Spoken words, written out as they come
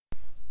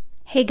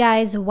Hey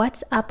guys,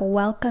 what's up?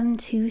 Welcome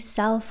to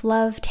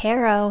Self-Love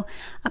Tarot,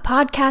 a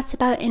podcast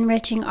about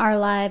enriching our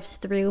lives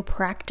through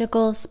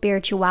practical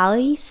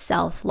spirituality,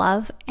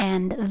 self-love,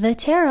 and the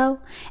tarot,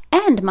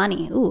 and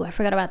money. Ooh, I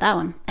forgot about that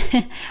one.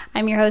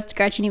 I'm your host,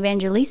 Gretchen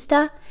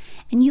Evangelista,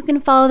 and you can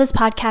follow this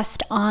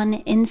podcast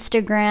on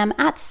Instagram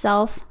at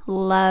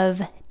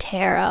Self-Love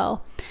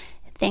Tarot.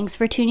 Thanks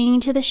for tuning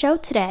into the show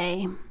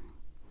today.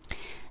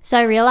 So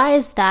I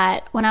realized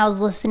that when I was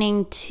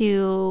listening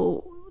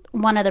to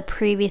one of the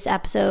previous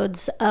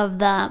episodes of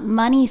the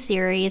money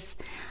series,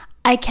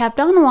 I kept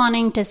on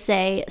wanting to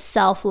say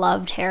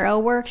Self-Love Tarot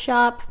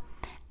Workshop.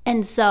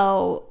 And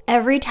so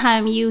every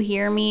time you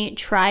hear me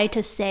try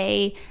to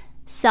say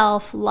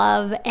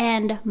Self-Love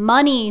and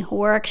Money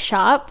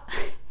Workshop,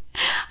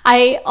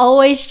 I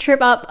always trip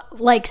up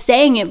like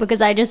saying it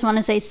because I just want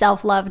to say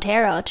Self-Love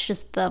Tarot. It's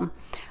just the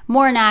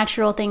more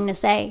natural thing to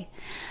say.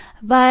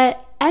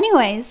 But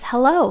anyways,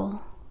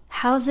 hello.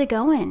 How's it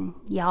going,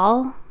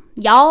 y'all?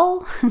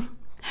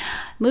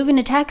 Moving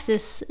to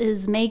Texas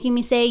is making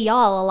me say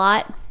y'all a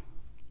lot.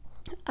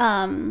 So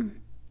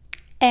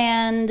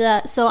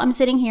I'm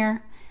sitting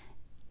here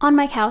on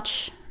my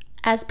couch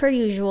as per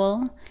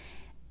usual.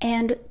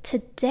 And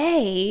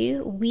today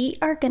we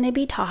are going to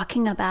be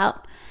talking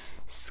about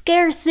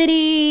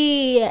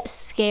scarcity.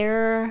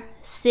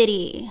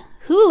 Scarcity.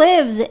 Who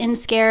lives in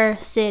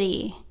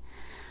scarcity?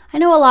 I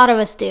know a lot of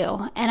us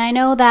do. And I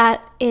know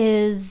that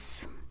is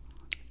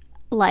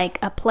like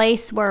a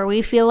place where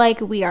we feel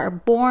like we are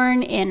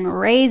born and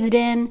raised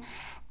in,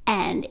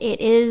 and it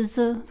is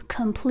a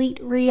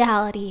complete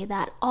reality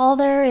that all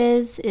there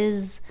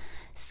is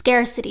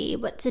scarcity.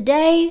 But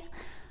today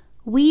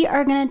we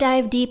are going to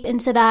dive deep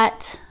into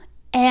that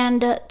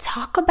and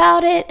talk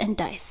about it and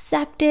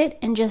dissect it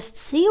and just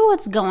see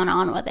what's going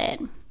on with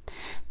it.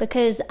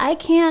 Because I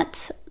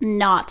can't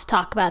not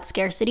talk about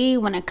scarcity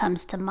when it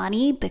comes to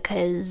money,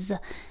 because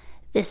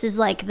this is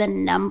like the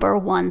number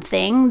one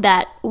thing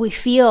that we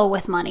feel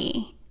with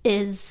money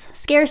is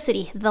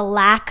scarcity, the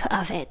lack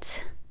of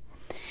it.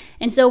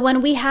 And so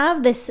when we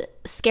have this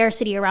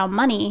scarcity around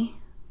money,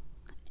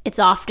 it's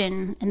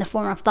often in the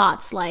form of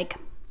thoughts like,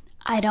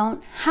 I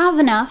don't have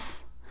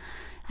enough.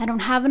 I don't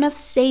have enough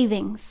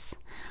savings.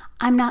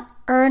 I'm not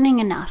earning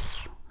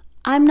enough.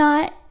 I'm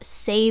not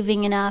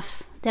saving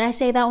enough. Did I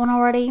say that one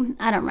already?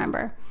 I don't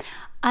remember.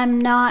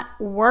 I'm not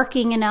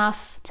working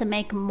enough to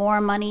make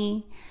more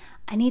money.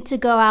 I need to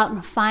go out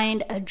and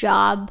find a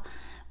job,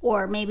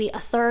 or maybe a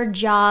third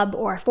job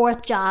or a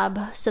fourth job,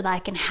 so that I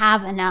can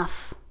have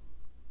enough.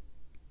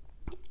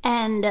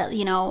 And,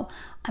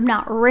 I'm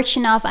not rich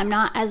enough. I'm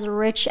not as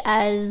rich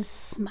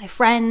as my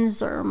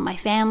friends or my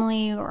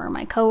family or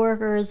my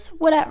coworkers,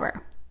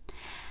 whatever.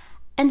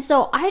 And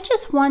so I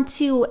just want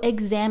to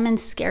examine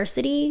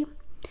scarcity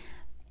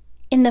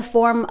in the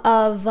form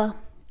of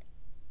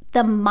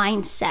the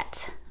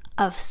mindset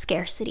of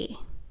scarcity.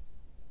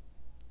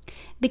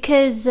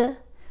 Because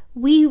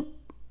we,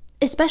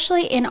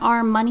 especially in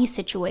our money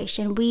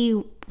situation,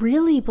 we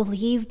really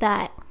believe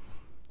that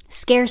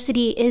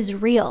scarcity is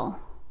real.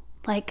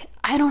 Like,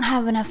 I don't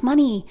have enough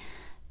money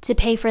to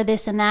pay for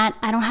this and that.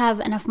 I don't have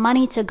enough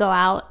money to go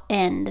out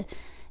and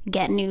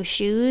get new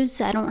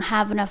shoes. I don't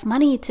have enough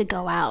money to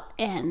go out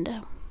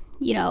and,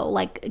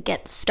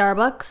 get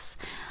Starbucks.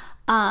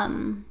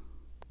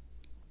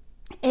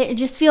 It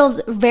just feels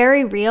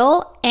very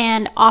real,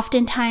 and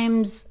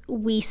oftentimes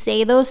we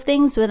say those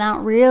things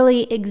without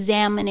really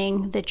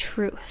examining the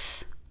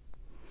truth.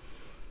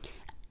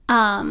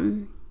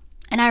 And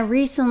I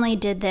recently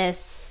did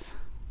this,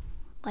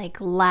 like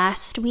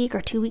last week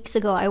or 2 weeks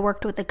ago. I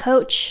worked with a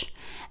coach,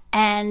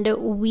 and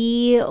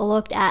we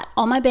looked at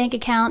all my bank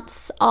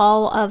accounts,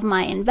 all of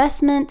my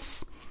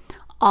investments,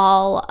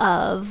 all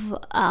of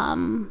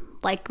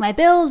my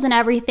bills and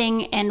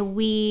everything, and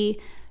we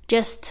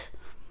just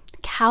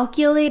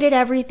calculated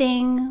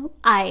everything.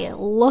 I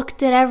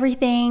looked at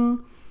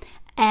everything,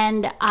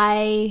 and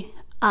I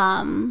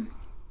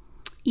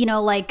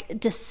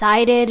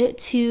decided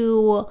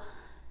to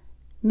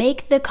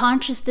make the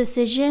conscious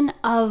decision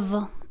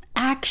of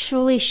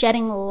actually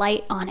shedding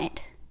light on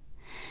it,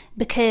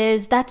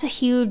 because that's a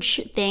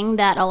huge thing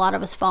that a lot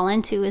of us fall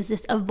into, is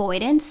this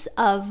avoidance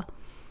of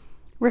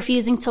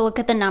refusing to look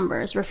at the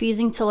numbers,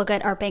 refusing to look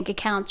at our bank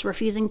accounts,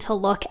 refusing to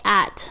look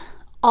at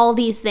all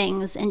these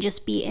things, and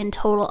just be in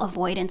total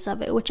avoidance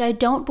of it, which I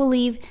don't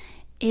believe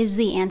is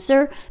the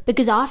answer.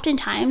 Because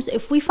oftentimes,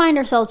 if we find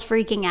ourselves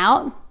freaking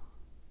out,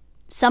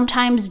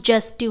 sometimes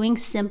just doing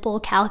simple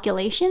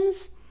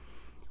calculations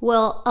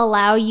will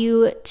allow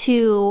you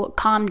to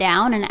calm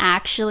down and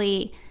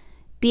actually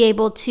be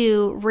able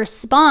to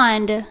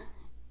respond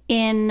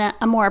in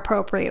a more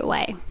appropriate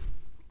way.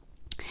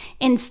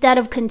 Instead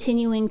of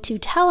continuing to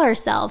tell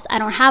ourselves, I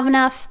don't have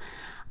enough,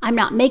 I'm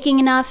not making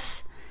enough,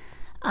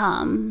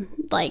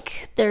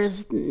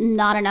 there's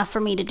not enough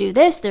for me to do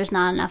this, there's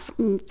not enough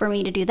for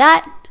me to do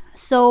that.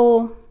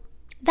 So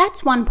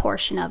that's one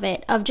portion of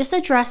it, of just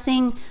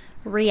addressing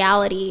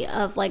reality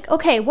of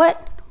okay,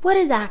 what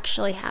is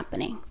actually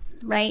happening,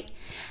 right?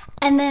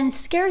 And then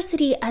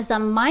scarcity as a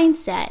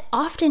mindset,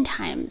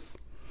 oftentimes,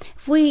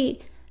 if we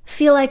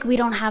feel like we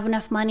don't have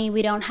enough money,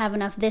 we don't have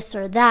enough this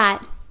or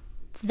that,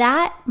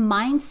 that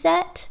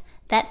mindset,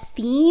 that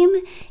theme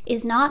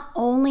is not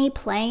only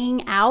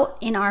playing out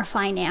in our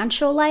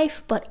financial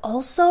life, but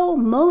also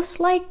most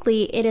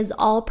likely it is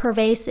all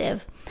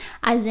pervasive,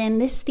 as in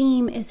this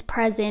theme is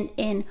present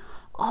in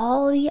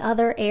all the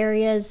other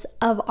areas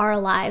of our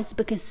lives,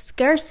 because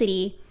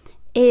scarcity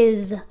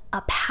is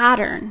a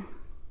pattern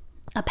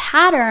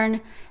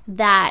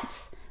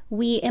that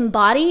we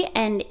embody,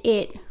 and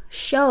it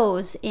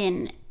shows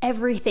in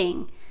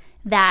everything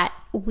that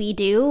we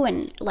do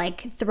and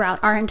like throughout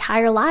our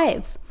entire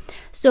lives.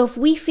 So if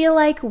we feel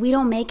like we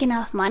don't make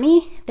enough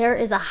money, there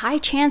is a high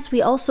chance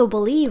we also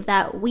believe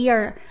that we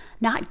are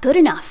not good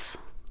enough.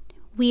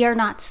 We are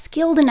not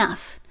skilled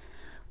enough.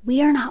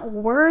 We are not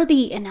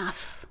worthy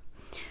enough.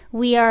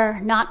 We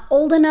are not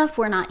old enough.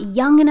 We're not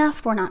young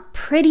enough. We're not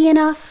pretty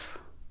enough.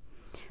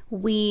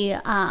 We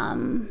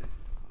don't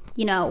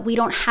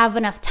have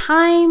enough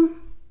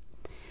time.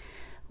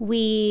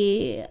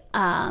 We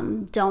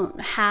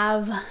don't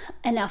have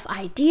enough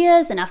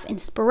ideas, enough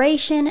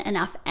inspiration,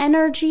 enough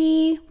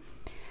energy.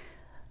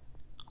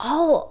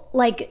 All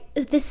like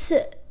this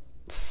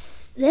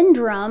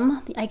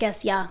syndrome,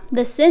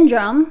 the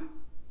syndrome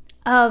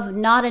of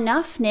not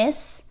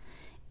enoughness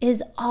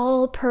is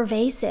all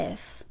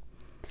pervasive.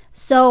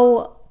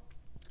 So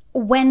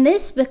when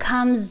this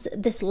becomes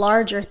this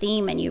larger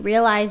theme and you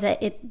realize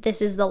that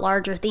this is the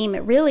larger theme,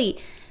 it really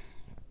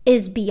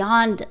is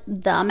beyond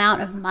the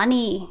amount of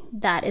money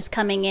that is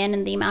coming in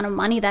and the amount of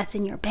money that's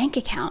in your bank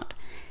account.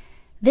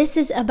 This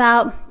is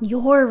about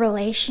your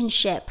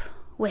relationship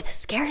with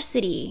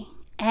scarcity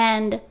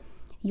and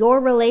your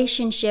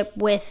relationship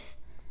with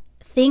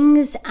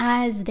things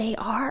as they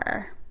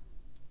are.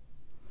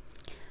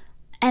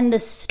 And the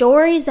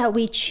stories that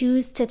we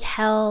choose to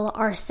tell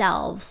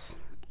ourselves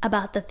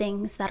about the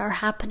things that are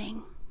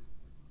happening.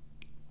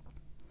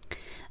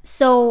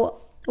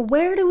 So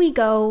where do we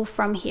go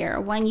from here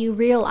when you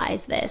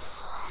realize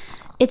this?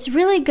 It's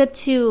really good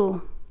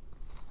to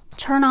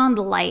turn on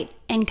the light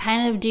and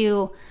kind of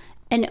do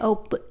an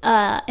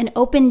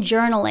open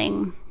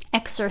journaling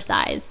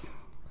exercise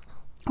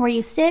where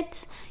you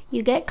sit,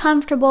 you get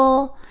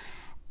comfortable,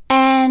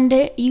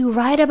 and you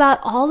write about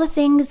all the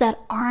things that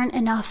aren't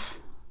enough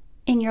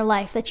in your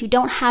life, that you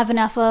don't have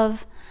enough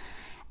of,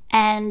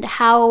 and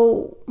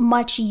how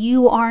much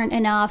you aren't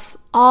enough,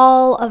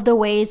 all of the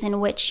ways in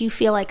which you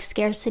feel like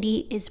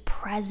scarcity is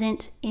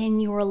present in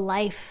your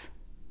life.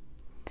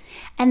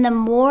 And the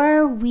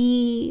more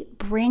we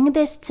bring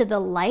this to the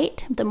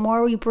light, the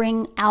more we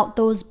bring out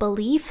those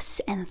beliefs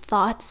and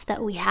thoughts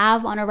that we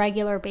have on a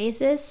regular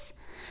basis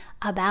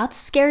about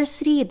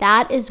scarcity,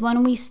 that is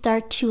when we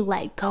start to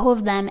let go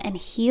of them and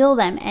heal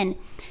them and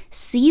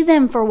see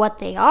them for what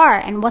they are.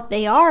 And what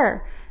they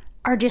are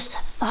just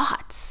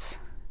thoughts.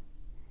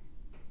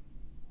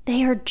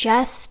 They are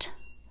just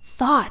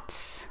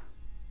thoughts.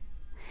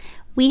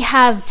 We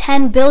have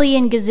 10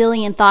 billion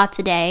gazillion thoughts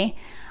a day.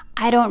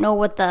 I don't know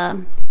what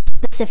the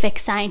specific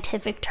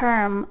scientific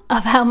term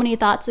of how many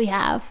thoughts we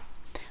have,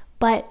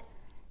 but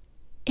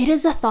it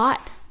is a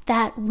thought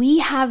that we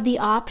have the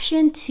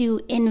option to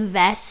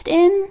invest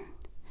in,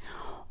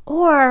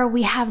 or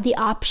we have the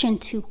option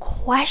to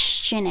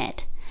question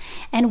it.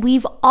 And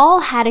we've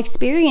all had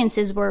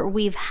experiences where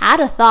we've had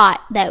a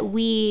thought that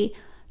we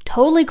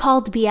totally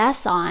called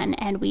BS on,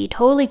 and we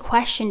totally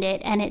questioned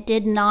it, and it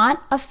did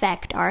not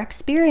affect our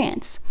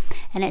experience,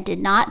 and it did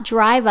not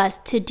drive us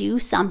to do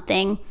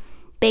something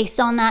based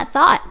on that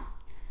thought.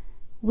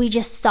 We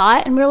just saw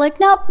it and we were like,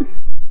 nope,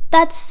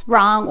 that's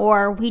wrong,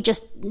 or we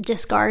just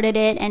discarded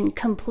it and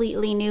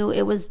completely knew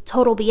it was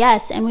total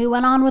BS, and we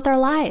went on with our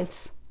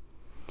lives.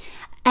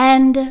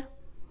 And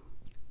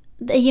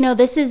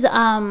this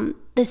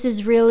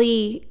is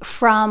really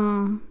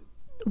from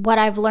what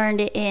I've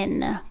learned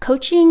in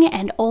coaching,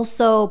 and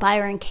also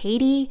Byron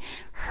Katie,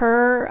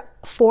 her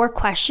 4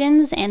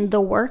 questions, and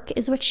the work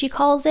is what she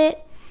calls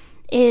it,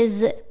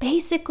 is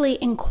basically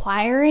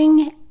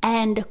inquiring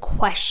and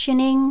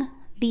questioning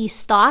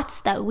these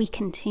thoughts that we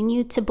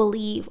continue to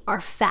believe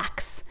are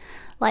facts.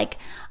 Like,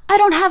 I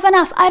don't have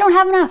enough.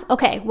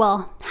 Okay,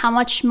 well, how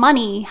much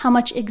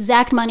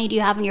exact money do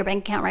you have in your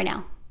bank account right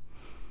now?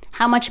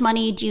 How much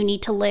money do you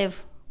need to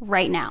live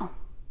right now?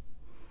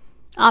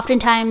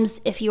 Oftentimes,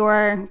 if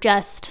you're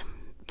just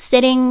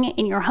sitting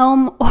in your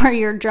home or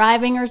you're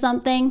driving or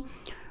something,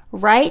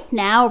 right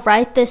now,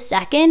 right this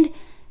second,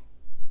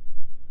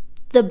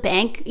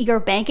 your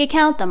bank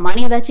account, the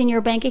money that's in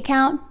your bank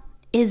account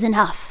is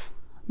enough.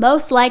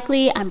 Most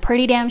likely, I'm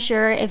pretty damn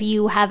sure if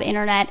you have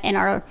internet and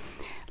are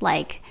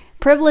like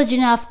privileged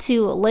enough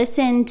to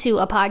listen to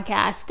a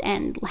podcast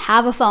and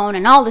have a phone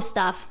and all this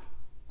stuff,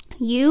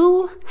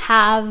 you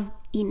have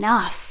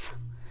enough.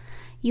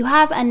 You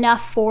have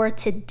enough for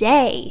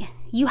today.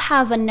 You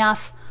have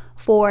enough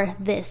for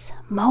this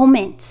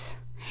moment.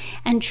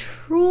 And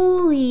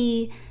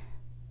truly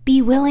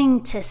be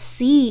willing to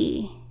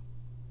see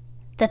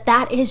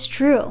that is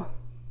true.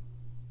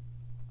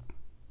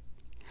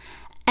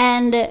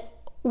 And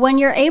when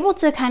you're able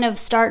to kind of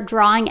start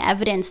drawing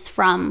evidence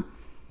from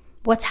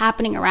what's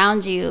happening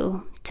around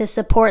you to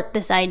support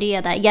this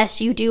idea that yes,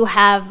 you do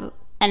have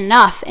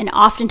enough, and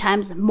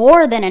oftentimes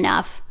more than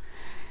enough,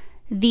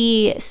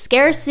 the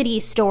scarcity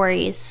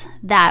stories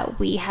that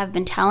we have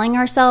been telling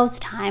ourselves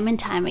time and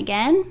time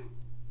again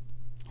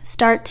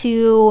start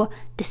to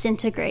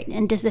disintegrate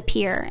and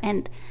disappear,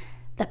 and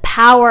the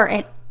power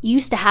it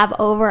used to have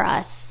over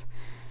us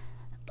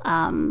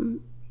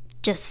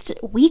just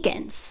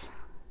weakens.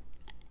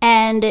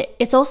 And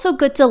it's also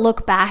good to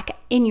look back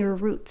in your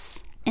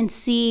roots and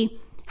see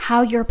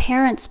how your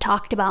parents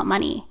talked about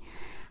money,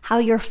 how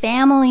your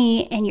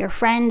family and your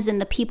friends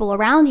and the people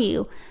around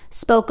you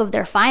spoke of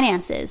their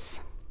finances.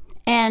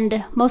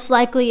 And most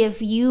likely,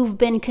 if you've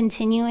been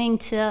continuing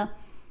to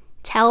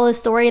tell a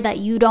story that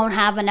you don't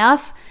have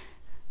enough,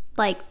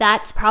 like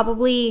that's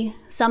probably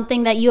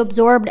something that you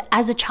absorbed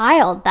as a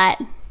child,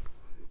 that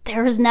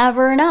there was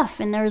never enough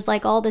and there's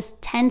like all this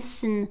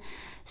tense and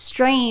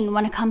strain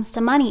when it comes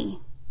to money.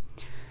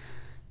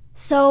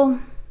 So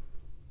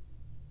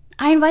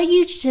I invite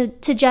you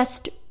to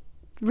just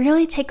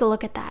really take a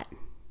look at that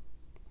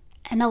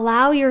and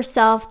allow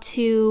yourself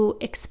to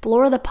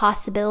explore the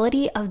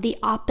possibility of the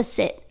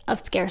opposite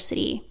of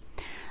scarcity.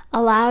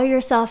 Allow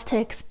yourself to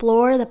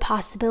explore the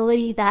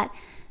possibility that,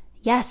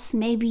 yes,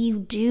 maybe you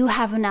do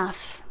have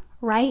enough.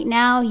 Right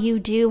now, you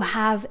do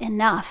have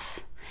enough.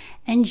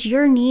 And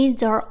your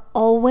needs are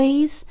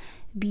always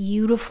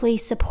beautifully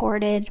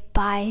supported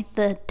by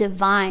the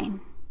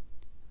divine.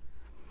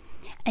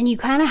 And you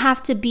kind of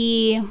have to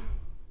be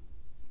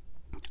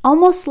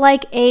almost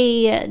like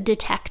a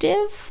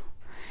detective,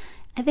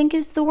 I think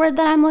is the word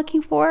that I'm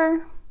looking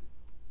for.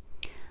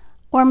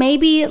 Or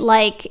maybe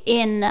like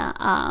in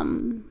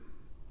the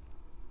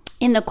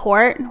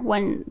court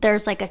when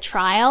there's like a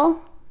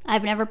trial.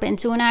 I've never been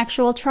to an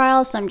actual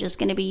trial, so I'm just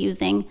going to be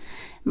using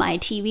my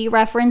TV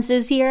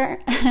references here,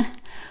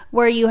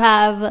 where you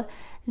have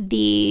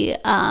the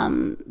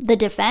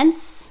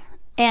defense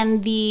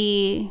and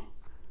the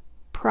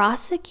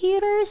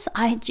prosecutors.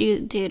 I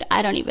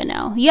don't even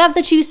know. You have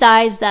the two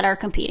sides that are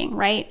competing,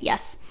 right?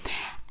 Yes.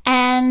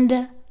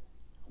 And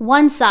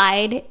one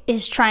side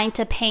is trying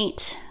to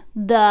paint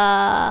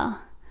the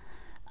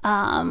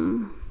I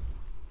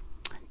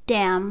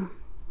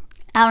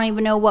don't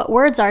even know what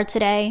words are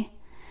today.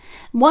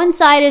 One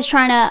side is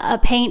trying to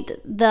paint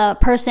the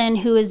person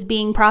who is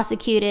being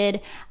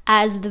prosecuted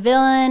as the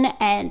villain,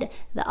 and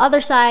the other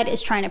side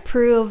is trying to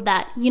prove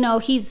that,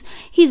 he's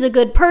a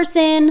good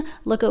person.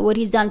 Look at what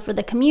he's done for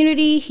the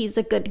community. He's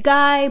a good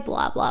guy,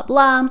 blah, blah,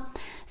 blah.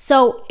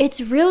 So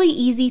it's really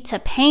easy to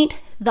paint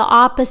the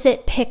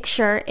opposite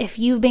picture if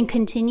you've been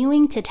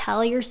continuing to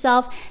tell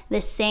yourself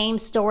the same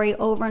story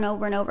over and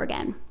over and over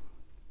again.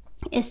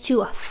 Is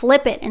to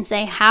flip it and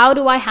say, how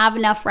do I have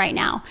enough right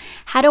now?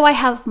 How do I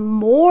have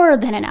more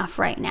than enough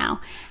right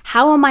now?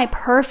 How am I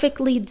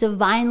perfectly,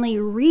 divinely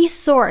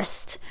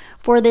resourced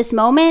for this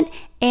moment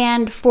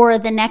and for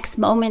the next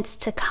moments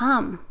to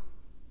come?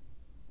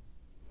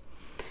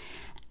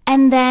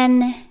 And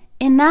then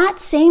in that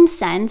same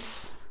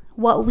sense,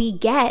 what we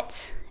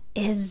get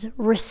is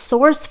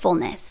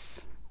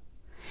resourcefulness,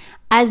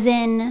 as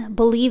in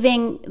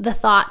believing the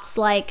thoughts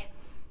like,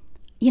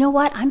 you know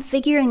what, I'm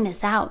figuring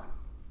this out.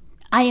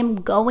 I am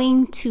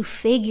going to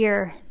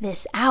figure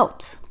this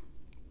out.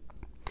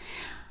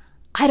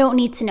 I don't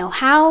need to know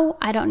how,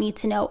 I don't need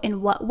to know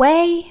in what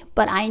way,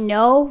 but I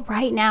know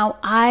right now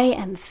I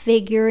am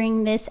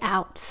figuring this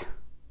out.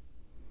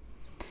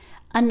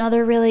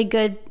 Another really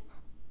good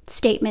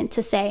statement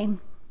to say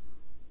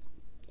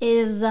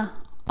is,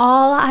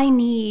 all I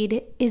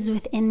need is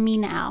within me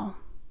now.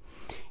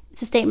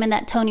 It's a statement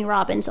that Tony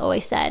Robbins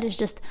always said. It's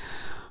just,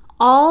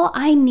 all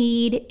I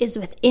need is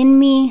within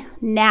me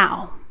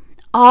now.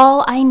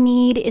 All I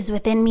need is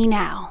within me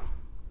now.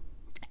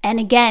 And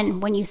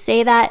again, when you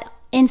say that,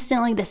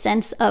 instantly the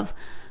sense of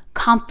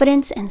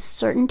confidence and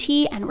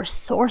certainty and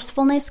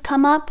resourcefulness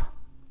come up.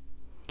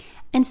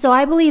 And so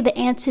I believe the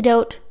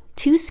antidote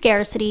to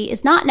scarcity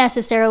is not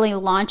necessarily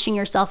launching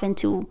yourself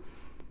into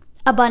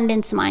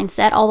abundance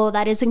mindset, although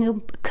that is a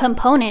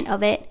component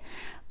of it,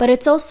 but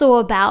it's also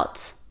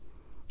about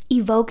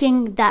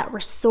evoking that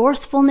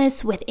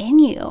resourcefulness within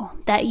you,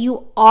 that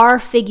you are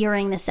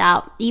figuring this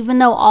out, even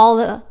though all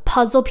the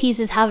puzzle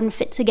pieces haven't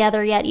fit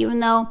together yet,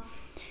 even though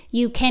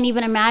you can't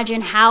even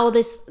imagine how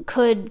this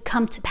could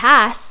come to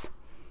pass.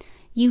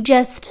 You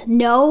just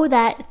know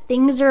that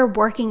things are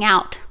working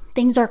out.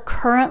 Things are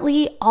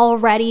currently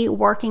already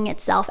working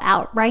itself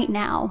out right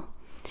now.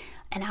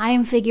 And I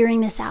am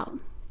figuring this out.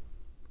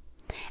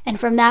 And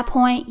from that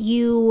point,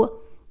 you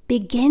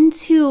begin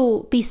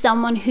to be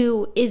someone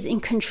who is in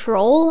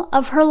control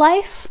of her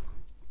life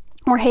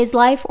or his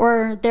life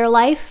or their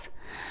life,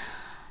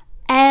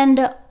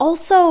 and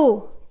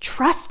also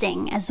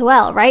trusting as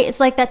well, right? It's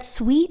like that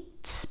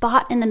sweet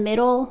spot in the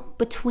middle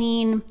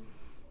between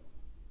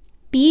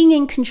being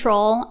in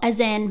control, as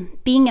in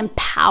being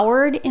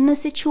empowered in the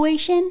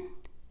situation,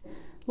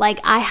 Like,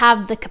 I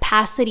have the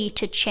capacity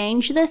to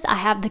change this. I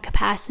have the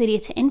capacity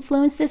to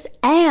influence this,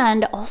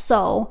 and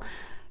also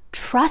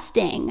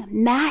trusting,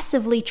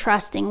 massively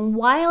trusting,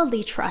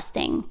 wildly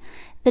trusting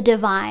the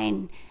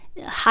divine,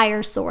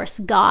 higher source,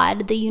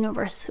 God, the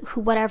universe,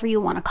 whatever you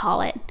want to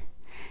call it,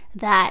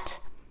 that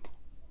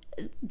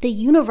the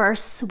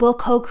universe will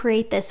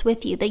co-create this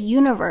with you. The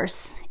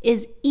universe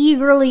is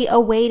eagerly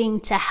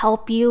awaiting to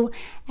help you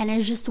and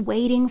is just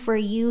waiting for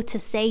you to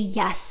say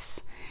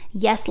yes.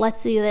 Yes,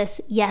 let's do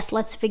this. Yes,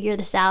 let's figure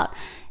this out.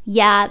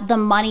 Yeah, the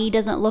money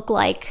doesn't look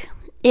like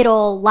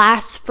it'll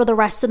last for the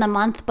rest of the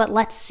month, but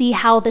let's see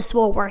how this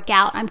will work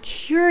out. I'm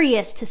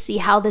curious to see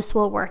how this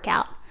will work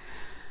out.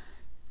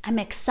 I'm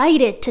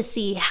excited to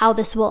see how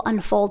this will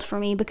unfold for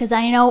me, because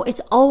I know it's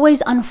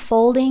always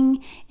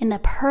unfolding in the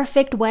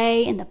perfect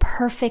way, in the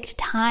perfect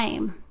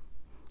time,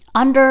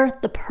 under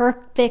the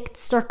perfect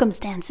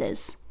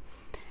circumstances.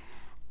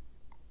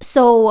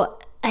 So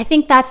I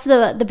think that's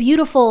the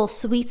beautiful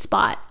sweet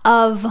spot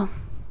of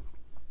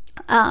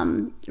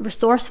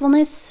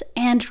resourcefulness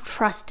and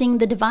trusting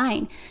the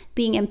divine,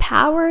 being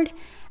empowered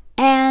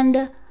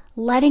and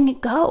letting it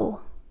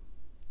go.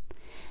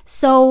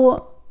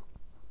 So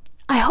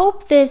I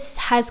hope this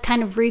has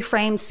kind of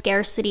reframed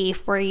scarcity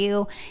for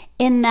you,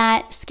 in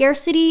that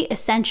scarcity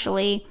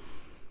essentially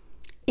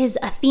is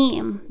a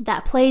theme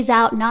that plays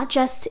out not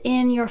just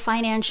in your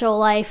financial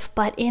life,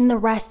 but in the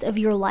rest of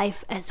your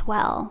life as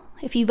well.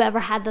 If you've ever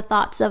had the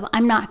thoughts of,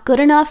 I'm not good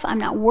enough, I'm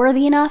not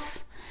worthy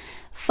enough,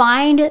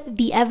 find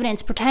the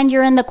evidence. Pretend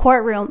you're in the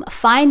courtroom.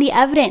 Find the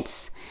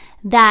evidence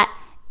that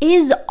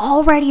is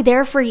already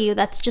there for you,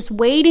 that's just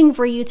waiting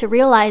for you to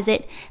realize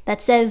it, that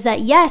says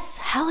that yes,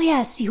 hell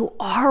yes, you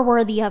are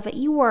worthy of it.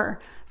 You are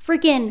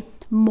freaking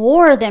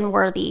more than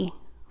worthy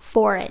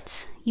for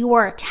it. You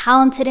are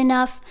talented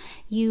enough.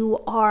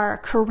 You are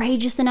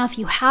courageous enough.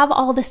 You have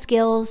all the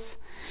skills.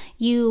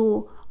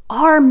 You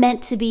are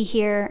meant to be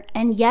here.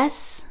 And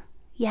yes,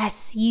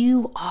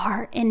 you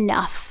are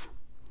enough.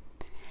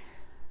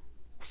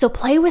 So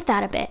play with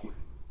that a bit.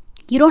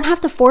 You don't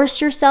have to force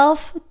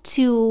yourself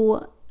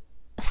to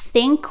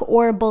think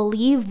or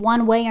believe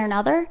one way or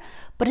another,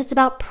 but it's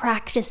about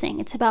practicing.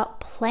 It's about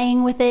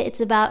playing with it.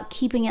 It's about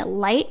keeping it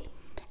light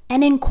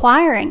and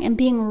inquiring and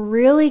being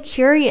really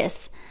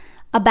curious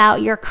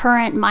about your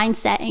current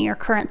mindset and your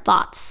current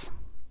thoughts.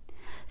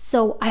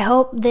 So I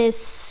hope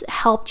this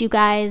helped you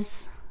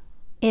guys.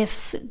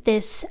 If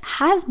this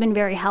has been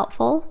very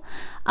helpful,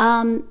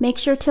 make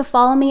sure to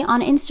follow me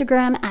on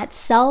Instagram at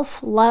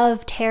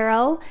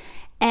selflovetarot,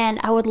 and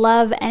I would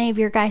love any of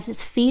your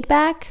guys'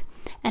 feedback.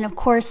 And of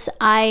course,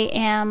 I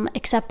am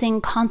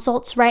accepting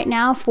consults right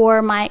now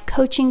for my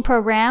coaching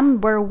program,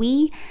 where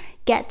we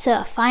get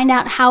to find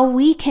out how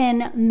we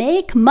can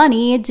make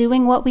money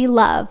doing what we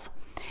love.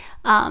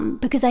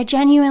 Because I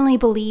genuinely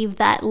believe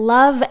that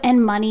love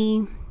and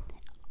money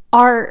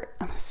are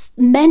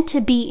meant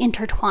to be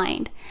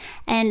intertwined.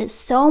 And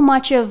so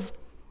much of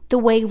the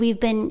way we've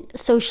been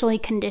socially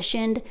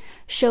conditioned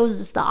shows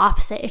us the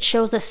opposite. It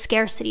shows us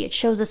scarcity. It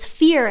shows us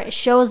fear. It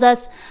shows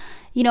us,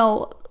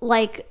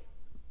 like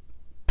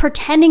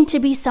pretending to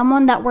be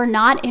someone that we're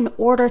not in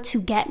order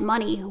to get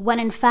money, when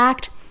in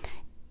fact,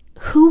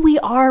 who we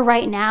are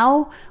right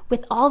now,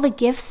 with all the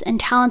gifts and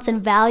talents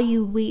and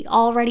value we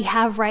already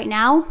have right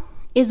now,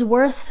 is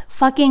worth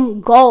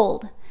fucking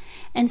gold.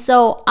 And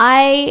so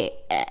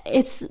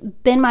it's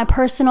been my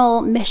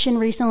personal mission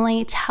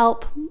recently to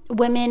help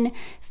women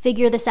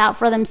figure this out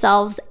for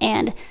themselves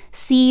and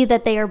see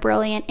that they are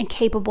brilliant and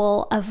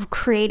capable of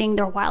creating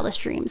their wildest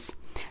dreams.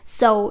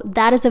 So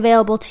that is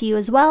available to you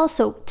as well.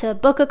 So to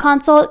book a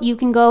consult, you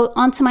can go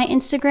onto my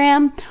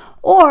Instagram,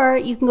 or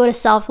you can go to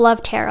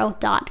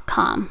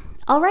selflovetarot.com.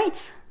 All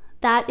right,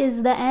 that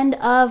is the end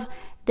of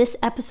this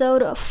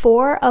episode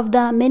 4 of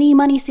the Mini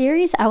Money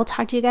series. I will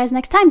talk to you guys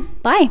next time.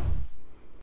 Bye.